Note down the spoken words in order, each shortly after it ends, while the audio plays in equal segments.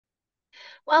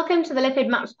Welcome to the Lipid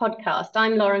Maps Podcast.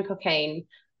 I'm Lauren Cockayne.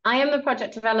 I am the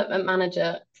Project Development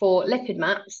Manager for Lipid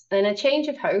Maps, and in a change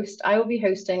of host, I will be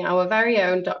hosting our very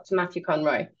own Dr. Matthew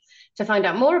Conroy to find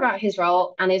out more about his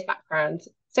role and his background.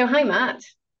 So, hi, Matt.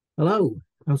 Hello.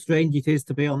 How strange it is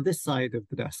to be on this side of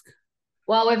the desk.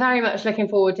 Well, we're very much looking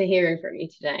forward to hearing from you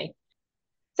today.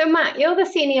 So, Matt, you're the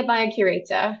Senior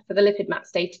Biocurator for the Lipid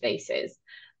Maps databases.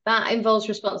 That involves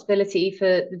responsibility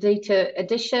for the data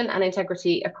addition and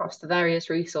integrity across the various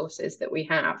resources that we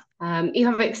have. You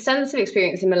have extensive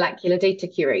experience in molecular data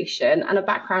curation and a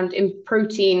background in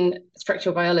protein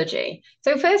structural biology.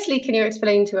 So firstly, can you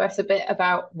explain to us a bit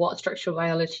about what structural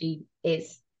biology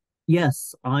is?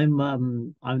 Yes, I'm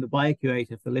the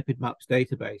biocurator for lipid maps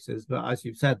databases, but as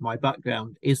you've said, my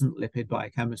background isn't lipid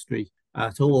biochemistry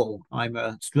at all. I'm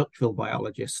a structural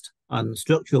biologist, and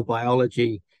structural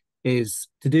biology is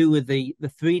to do with the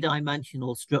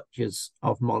three-dimensional structures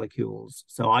of molecules.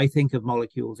 So I think of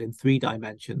molecules in three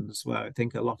dimensions, where I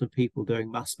think a lot of people doing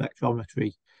mass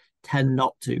spectrometry tend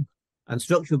not to. And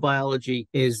structural biology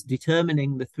is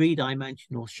determining the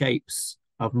three-dimensional shapes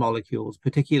of molecules,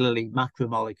 particularly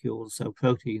macromolecules, so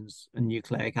proteins and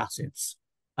nucleic acids.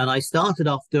 And I started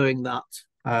off doing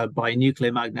that by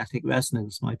nuclear magnetic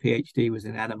resonance. My PhD was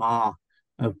in NMR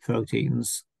of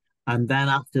proteins. And then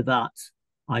after that,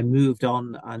 I moved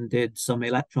on and did some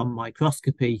electron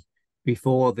microscopy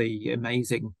before the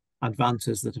amazing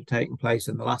advances that have taken place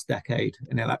in the last decade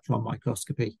in electron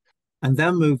microscopy, and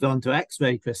then moved on to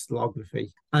X-ray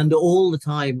crystallography. And all the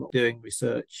time doing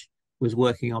research was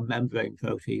working on membrane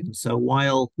proteins. So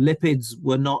while lipids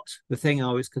were not the thing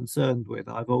I was concerned with,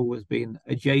 I've always been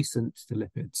adjacent to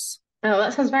lipids. Oh,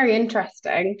 that sounds very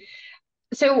interesting.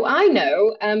 So I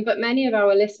know, but many of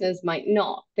our listeners might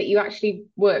not, that you actually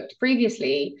worked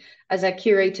previously as a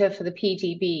curator for the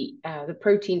PDB, the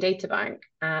Protein Data Bank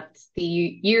at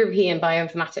the European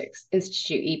Bioinformatics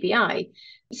Institute, EBI.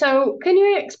 So can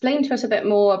you explain to us a bit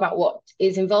more about what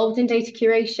is involved in data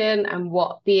curation and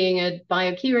what being a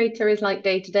biocurator is like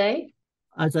day to day?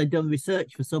 As I'd done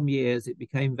research for some years, it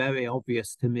became very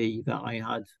obvious to me that I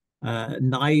had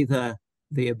neither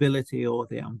the ability or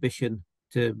the ambition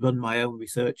to run my own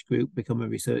research group, become a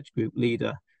research group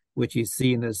leader, which is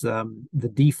seen as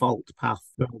the default path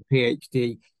for a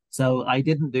PhD. So I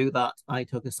didn't do that. I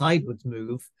took a sideways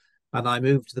move and I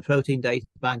moved to the Protein Data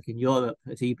Bank in Europe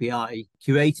at EBI,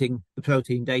 curating the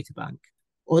Protein Data Bank.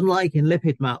 Unlike in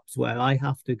lipid maps, where I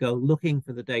have to go looking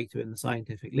for the data in the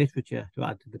scientific literature to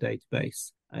add to the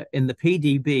database, in the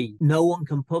PDB, no one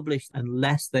can publish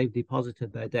unless they've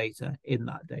deposited their data in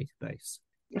that database.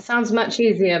 It sounds much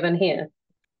easier than here.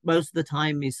 Most of the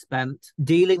time is spent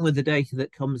dealing with the data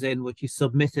that comes in, which is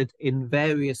submitted in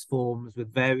various forms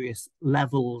with various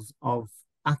levels of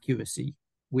accuracy.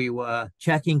 We were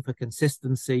checking for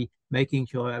consistency, making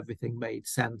sure everything made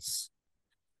sense.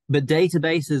 But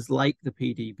databases like the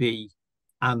PDB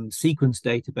and sequence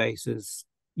databases,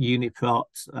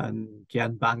 UniProt and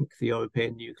GenBank, the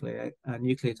European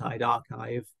Nucleotide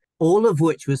Archive, all of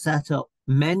which were set up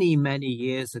many, many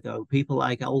years ago. People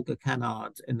like Olga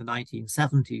Kennard in the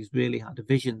 1970s really had a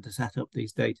vision to set up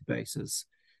these databases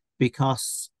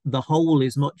because the whole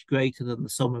is much greater than the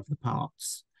sum of the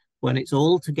parts. When it's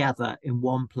all together in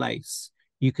one place,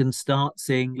 you can start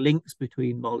seeing links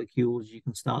between molecules, you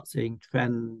can start seeing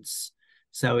trends.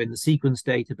 So in the sequence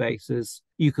databases,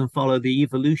 you can follow the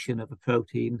evolution of a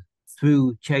protein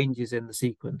through changes in the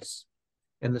sequence.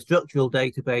 In the structural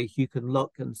database, you can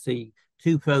look and see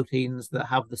two proteins that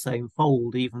have the same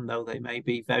fold, even though they may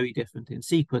be very different in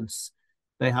sequence.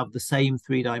 They have the same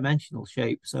three-dimensional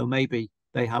shape, so maybe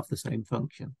they have the same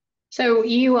function. So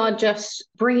you are just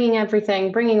bringing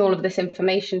all of this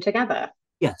information together.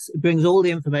 Yes, it brings all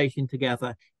the information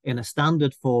together in a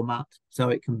standard format so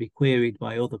it can be queried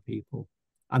by other people.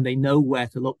 And they know where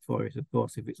to look for it, of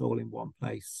course, if it's all in one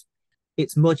place.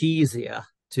 It's much easier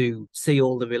to see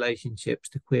all the relationships,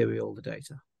 to query all the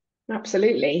data.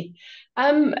 Absolutely.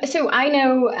 So I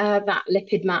know that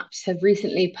Lipid Maps have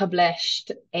recently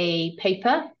published a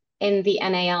paper in the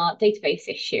NAR database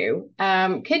issue.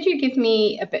 Could you give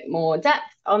me a bit more depth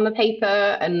on the paper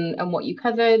and what you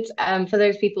covered for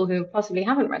those people who possibly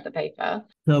haven't read the paper?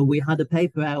 So we had a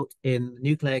paper out in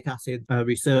nucleic acid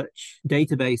research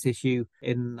database issue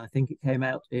I think it came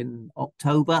out in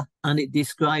October, and it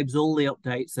describes all the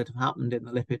updates that have happened in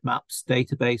the Lipid Maps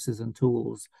databases and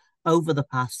tools over the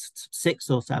past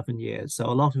 6 or 7 years. So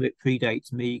a lot of it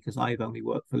predates me because I've only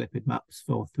worked for Lipid Maps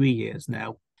for 3 years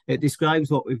now. It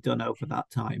describes what we've done over that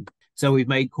time. So we've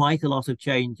made quite a lot of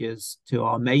changes to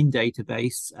our main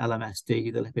database,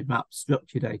 LMSD, the Lipid Maps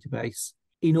Structure Database.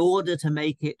 in order to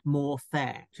make it more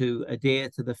fair, to adhere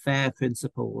to the FAIR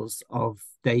principles of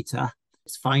data,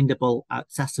 it's findable,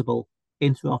 accessible,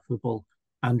 interoperable,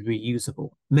 and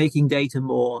reusable. Making data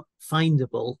more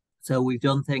findable. So we've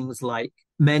done things like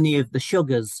many of the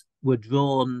sugars were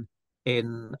drawn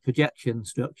in projection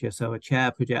structure, so a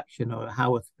chair projection or a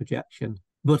Howarth projection.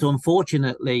 But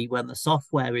unfortunately, when the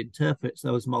software interprets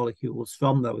those molecules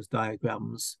from those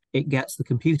diagrams, it gets the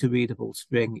computer readable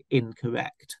string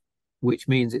incorrect, which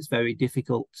means it's very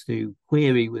difficult to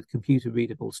query with computer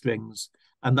readable strings.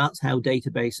 And that's how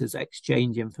databases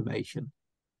exchange information.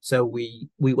 So we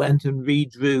went and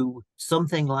redrew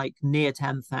something like near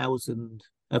 10,000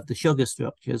 of the sugar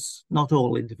structures, not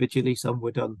all individually, some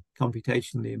were done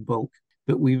computationally in bulk,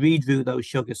 but we redrew those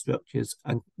sugar structures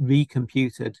and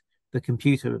recomputed the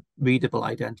computer readable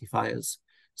identifiers.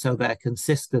 So they're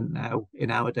consistent now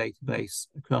in our database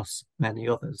across many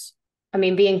others. I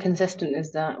mean, being consistent,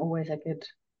 is that always a good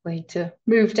way to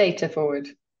move data forward?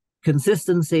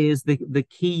 Consistency is the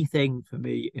key thing for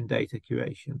me in data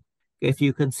curation. If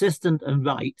you're consistent and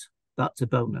right, that's a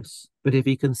bonus. But if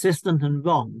you're consistent and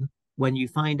wrong, when you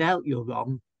find out you're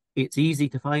wrong, it's easy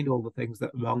to find all the things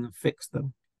that are wrong and fix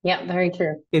them. Yeah, very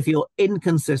true. If you're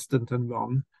inconsistent and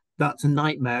wrong, that's a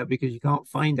nightmare because you can't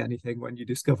find anything when you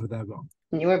discover they're wrong.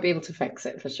 And you won't be able to fix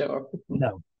it for sure.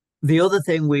 No. The other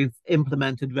thing we've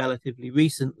implemented relatively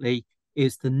recently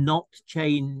is to not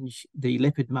change the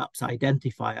lipid maps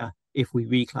identifier if we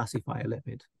reclassify a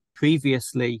lipid.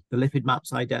 Previously, the lipid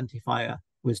maps identifier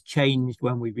was changed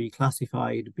when we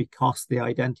reclassified because the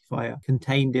identifier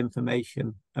contained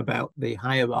information about the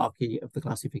hierarchy of the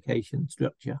classification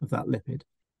structure of that lipid.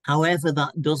 However,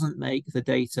 that doesn't make the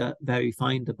data very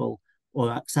findable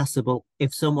or accessible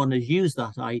if someone has used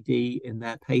that ID in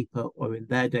their paper or in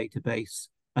their database,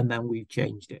 and then we've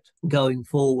changed it. Going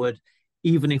forward,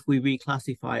 even if we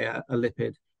reclassify a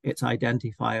lipid, its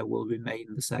identifier will remain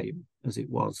the same as it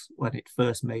was when it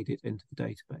first made it into the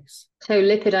database. So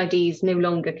lipid IDs no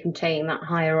longer contain that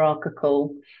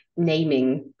hierarchical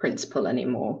naming principle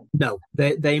anymore? No,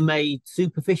 they may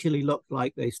superficially look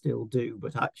like they still do,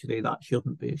 but actually that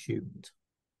shouldn't be assumed.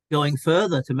 Going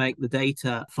further to make the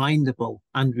data findable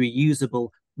and reusable,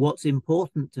 what's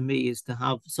important to me is to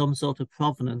have some sort of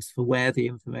provenance for where the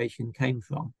information came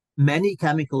from. Many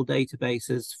chemical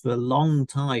databases for a long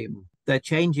time, they're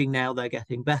changing now, they're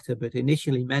getting better, but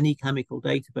initially many chemical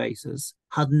databases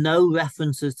had no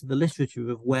references to the literature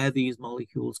of where these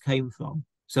molecules came from.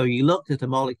 So you looked at a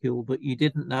molecule, but you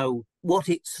didn't know what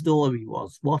its story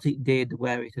was, what it did,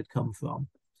 where it had come from.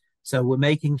 So we're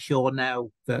making sure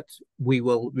now that we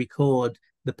will record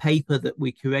the paper that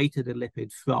we curated a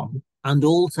lipid from, and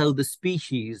also the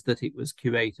species that it was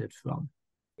curated from.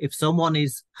 If someone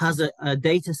has a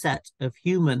data set of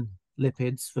human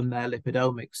lipids from their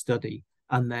lipidomics study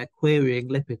and they're querying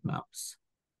lipid maps,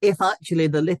 if actually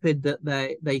the lipid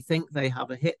that they think they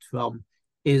have a hit from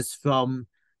is from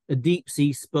a deep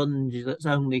sea sponge that's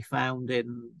only found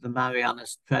in the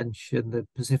Marianas Trench in the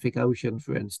Pacific Ocean,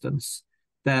 for instance,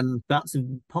 then that's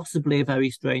possibly a very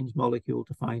strange molecule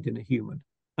to find in a human.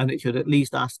 And it should at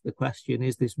least ask the question,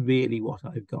 is this really what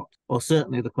I've got? Or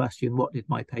certainly the question, what did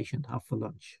my patient have for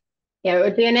lunch? Yeah, it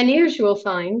would be an unusual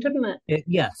find, wouldn't it?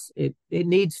 Yes, it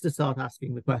needs to start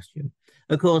asking the question.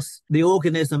 Of course, the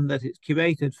organism that it's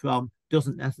curated from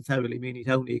doesn't necessarily mean it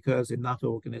only occurs in that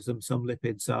organism. Some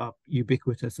lipids are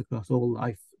ubiquitous across all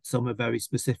life. Some are very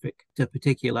specific to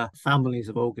particular families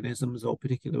of organisms or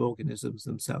particular organisms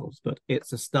themselves. But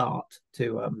it's a start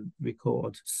to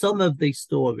record some of the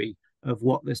story of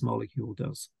what this molecule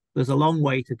does. There's a long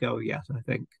way to go yet, I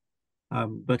think,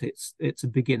 but it's a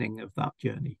beginning of that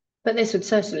journey. But this would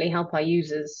certainly help our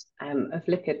users of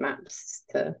lipid maps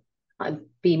to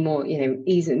be more,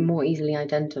 more easily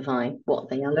identify what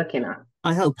they are looking at.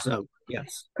 I hope so,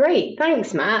 yes. Great,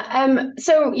 thanks, Matt.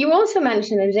 So you also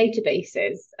mentioned the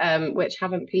databases, which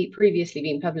haven't previously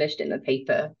been published in the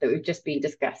paper that we've just been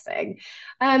discussing.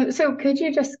 So could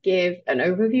you just give an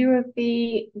overview of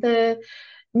the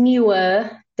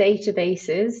newer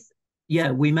databases?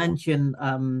 Yeah, we mentioned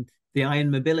the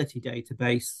ion mobility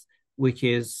database, which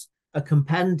is a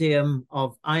compendium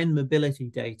of ion mobility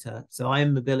data. So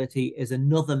ion mobility is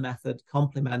another method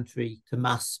complementary to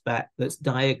mass spec that's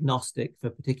diagnostic for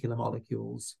particular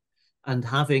molecules. And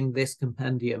having this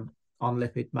compendium on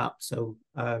lipid maps, so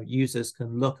users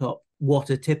can look up what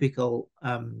a typical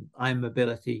ion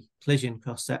mobility collision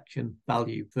cross-section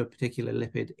value for a particular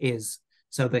lipid is,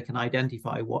 so they can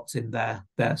identify what's in their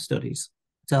studies.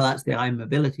 So that's the ion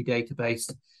mobility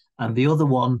database. And the other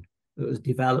one that was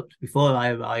developed before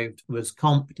I arrived was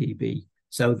CompDB.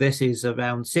 So this is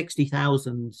around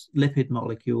 60,000 lipid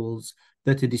molecules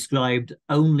that are described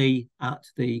only at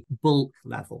the bulk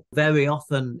level. Very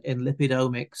often in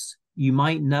lipidomics, you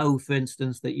might know, for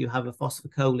instance, that you have a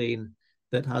phosphocholine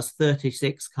that has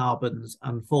 36 carbons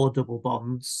and 4 double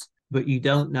bonds, but you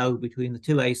don't know between the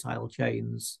 2 acyl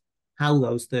chains how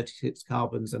those 36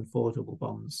 carbons and 4 double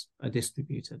bonds are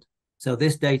distributed. So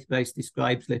this database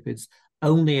describes lipids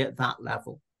only at that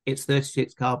level. It's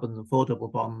 36 carbons and 4 double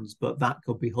bonds, but that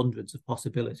could be hundreds of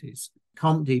possibilities.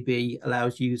 CompDB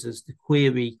allows users to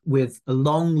query with a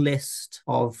long list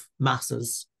of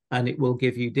masses, and it will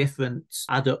give you different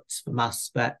adducts for mass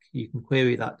spec. You can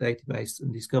query that database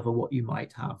and discover what you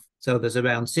might have. So there's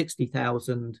around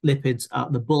 60,000 lipids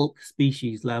at the bulk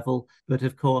species level. But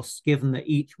of course, given that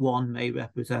each one may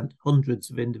represent hundreds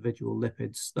of individual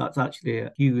lipids, that's actually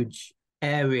a huge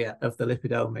area of the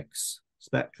lipidomics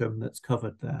spectrum that's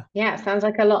covered there. Yeah, it sounds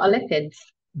like a lot of lipids.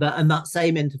 And that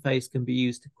same interface can be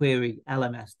used to query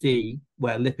LMSD,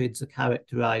 where lipids are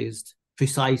characterized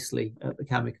precisely at the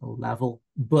chemical level.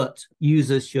 But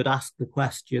users should ask the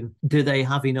question, do they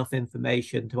have enough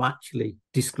information to actually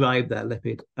describe their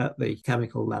lipid at the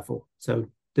chemical level? So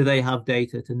do they have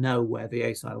data to know where the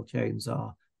acyl chains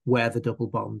are, where the double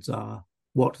bonds are,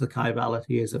 what the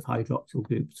chirality is of hydroxyl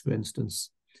groups, for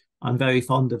instance? I'm very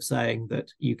fond of saying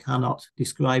that you cannot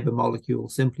describe a molecule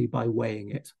simply by weighing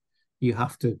it. You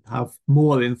have to have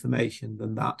more information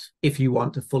than that if you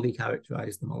want to fully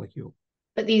characterize the molecule.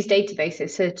 But these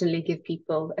databases certainly give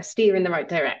people a steer in the right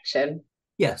direction.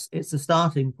 Yes, it's a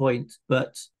starting point,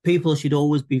 but people should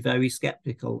always be very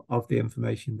skeptical of the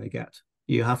information they get.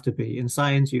 You have to be, in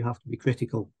science, you have to be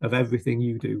critical of everything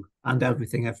you do and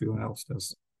everything everyone else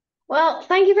does. Well,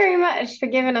 thank you very much for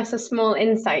giving us a small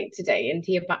insight today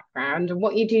into your background and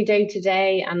what you do day to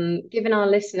day, and giving our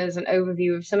listeners an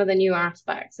overview of some of the new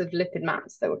aspects of lipid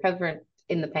maps that were covered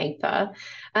in the paper.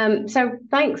 So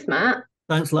thanks, Matt.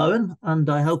 Thanks, Lauren. And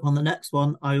I hope on the next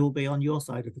one, I will be on your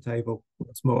side of the table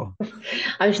once more.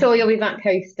 I'm sure you'll be back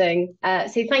hosting.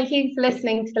 So thank you for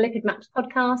listening to the Lipid Maps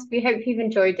podcast. We hope you've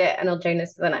enjoyed it, and will join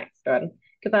us for the next one.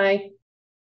 Goodbye.